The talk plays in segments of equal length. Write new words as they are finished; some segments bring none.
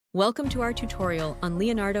Welcome to our tutorial on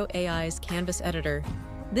Leonardo AI's Canvas Editor.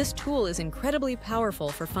 This tool is incredibly powerful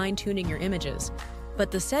for fine-tuning your images,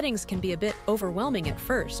 but the settings can be a bit overwhelming at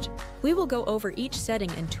first. We will go over each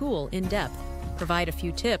setting and tool in depth, provide a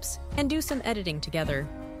few tips, and do some editing together.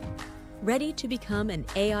 Ready to become an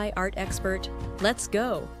AI art expert? Let's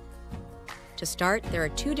go! To start, there are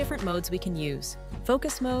two different modes we can use: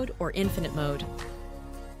 focus mode or infinite mode.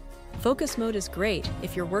 Focus mode is great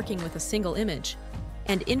if you're working with a single image,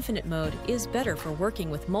 and infinite mode is better for working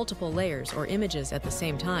with multiple layers or images at the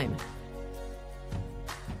same time.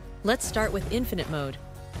 Let's start with infinite mode.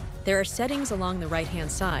 There are settings along the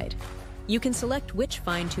right-hand side. You can select which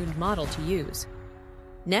fine-tuned model to use.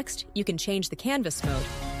 Next, you can change the canvas mode.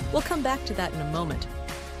 We'll come back to that in a moment.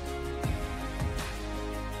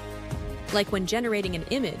 Like when generating an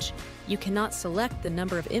image, you cannot select the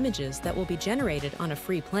number of images that will be generated on a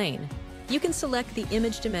free plane. You can select the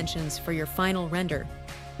image dimensions for your final render,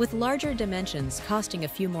 with larger dimensions costing a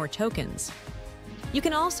few more tokens. You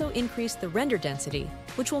can also increase the render density,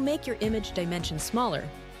 which will make your image dimension smaller,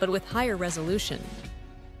 but with higher resolution.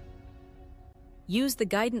 Use the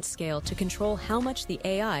guidance scale to control how much the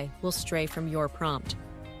AI will stray from your prompt.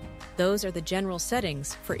 Those are the general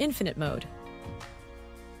settings for infinite mode.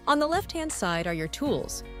 On the left-hand side are your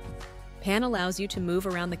tools. Pan allows you to move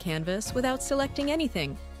around the canvas without selecting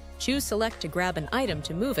anything. Choose Select to grab an item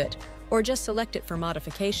to move it, or just select it for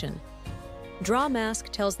modification. Draw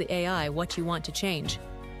Mask tells the AI what you want to change.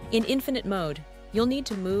 In infinite mode, you'll need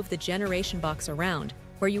to move the generation box around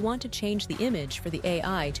where you want to change the image for the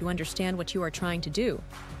AI to understand what you are trying to do.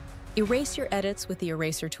 Erase your edits with the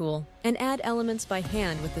Eraser tool and add elements by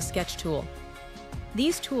hand with the Sketch tool.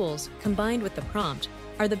 These tools, combined with the prompt,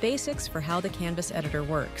 are the basics for how the Canvas Editor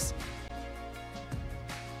works.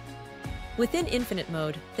 Within infinite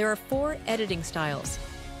mode, there are 4 editing styles: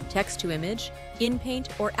 text to image, in paint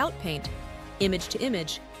or out paint, image to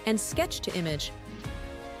image, and sketch to image.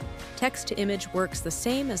 Text to image works the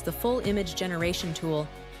same as the full image generation tool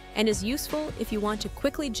and is useful if you want to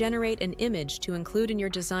quickly generate an image to include in your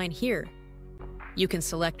design here. You can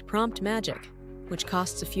select Prompt Magic, which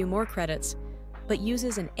costs a few more credits, but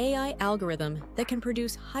uses an AI algorithm that can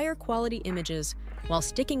produce higher quality images while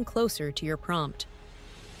sticking closer to your prompt.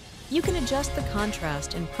 You can adjust the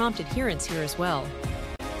contrast and prompt adherence here as well.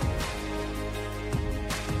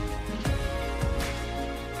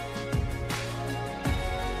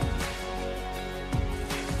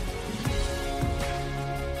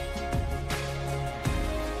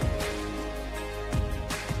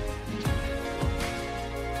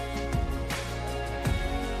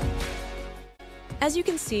 As you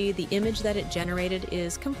can see, the image that it generated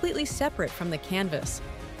is completely separate from the canvas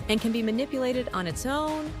and can be manipulated on its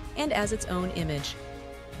own and as its own image.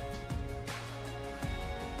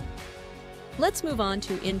 Let's move on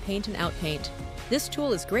to In Paint and Out Paint. This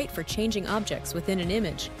tool is great for changing objects within an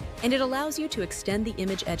image, and it allows you to extend the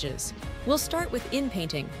image edges. We'll start with In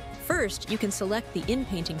Painting. First, you can select the In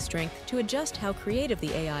Painting strength to adjust how creative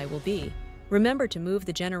the AI will be. Remember to move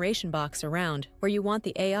the generation box around where you want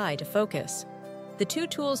the AI to focus. The two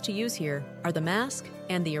tools to use here are the mask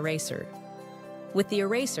and the eraser. With the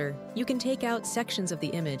eraser, you can take out sections of the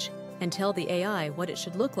image and tell the AI what it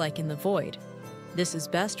should look like in the void. This is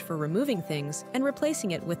best for removing things and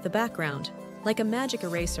replacing it with the background, like a magic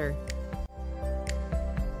eraser.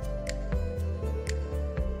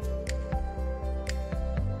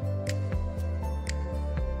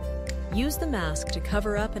 Use the mask to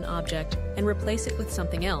cover up an object and replace it with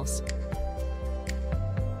something else.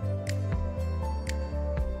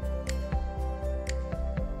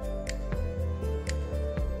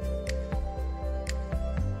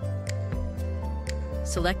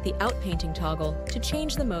 Select the Outpainting toggle to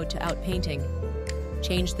change the mode to Outpainting.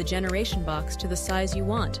 Change the generation box to the size you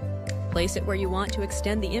want. Place it where you want to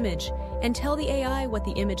extend the image, and tell the AI what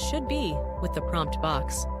the image should be with the prompt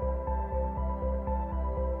box.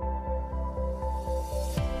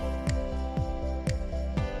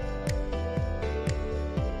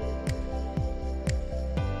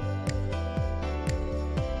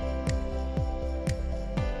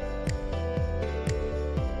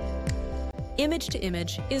 Image to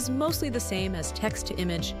image is mostly the same as text to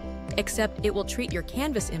image, except it will treat your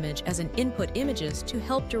canvas image as an input images to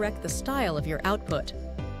help direct the style of your output.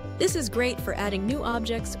 This is great for adding new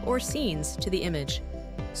objects or scenes to the image.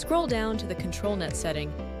 Scroll down to the control net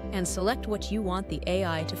setting and select what you want the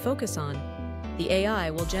AI to focus on. The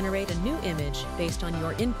AI will generate a new image based on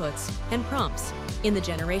your inputs and prompts in the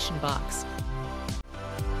generation box.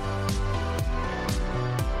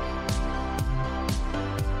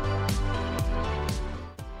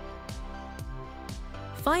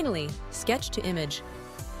 Finally, sketch to image.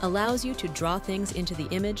 allows you to draw things into the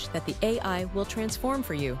image that the AI will transform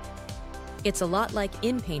for you. It's a lot like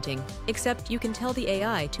in-painting, except you can tell the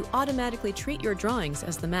AI to automatically treat your drawings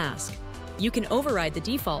as the mask. You can override the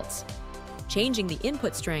defaults. Changing the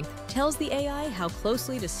input strength tells the AI how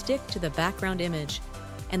closely to stick to the background image,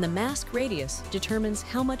 and the mask radius determines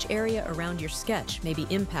how much area around your sketch may be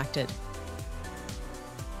impacted.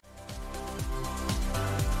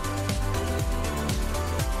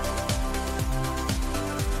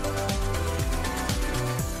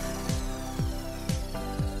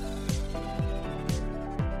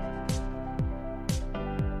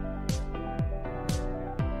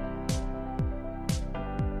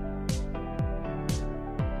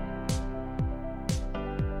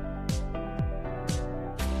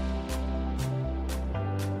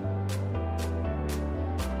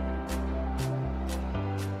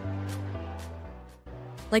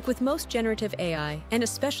 Like with most generative AI, and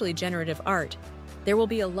especially generative art, there will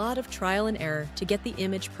be a lot of trial and error to get the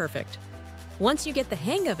image perfect. Once you get the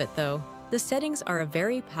hang of it, though, the settings are a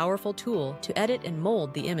very powerful tool to edit and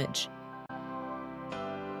mold the image.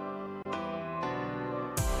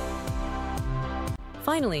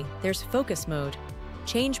 Finally, there's focus mode.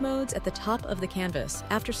 Change modes at the top of the canvas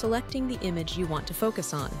after selecting the image you want to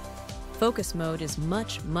focus on. Focus mode is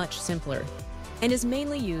much simpler and is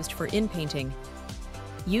mainly used for in-painting.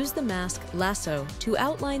 Use the mask lasso to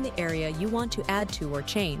outline the area you want to add to or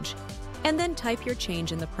change, and then type your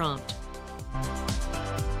change in the prompt.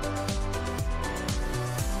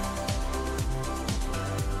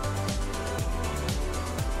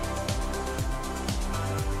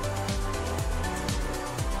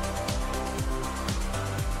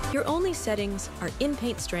 Your only settings are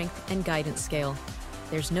in-paint strength and guidance scale.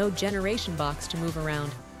 There's no generation box to move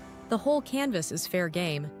around. The whole canvas is fair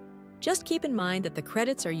game. Just keep in mind that the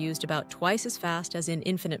credits are used about twice as fast as in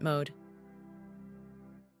infinite mode.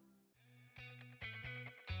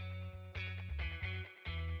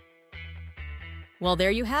 Well, there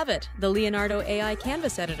you have it, the Leonardo AI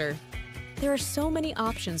Canvas Editor. There are so many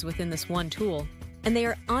options within this one tool, and they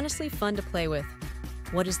are honestly fun to play with.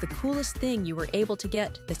 What is the coolest thing you were able to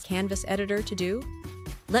get this Canvas Editor to do?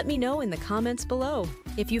 Let me know in the comments below.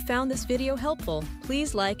 If you found this video helpful,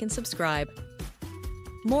 please like and subscribe.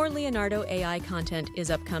 More Leonardo AI content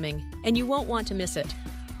is upcoming, and you won't want to miss it.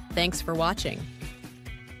 Thanks for watching.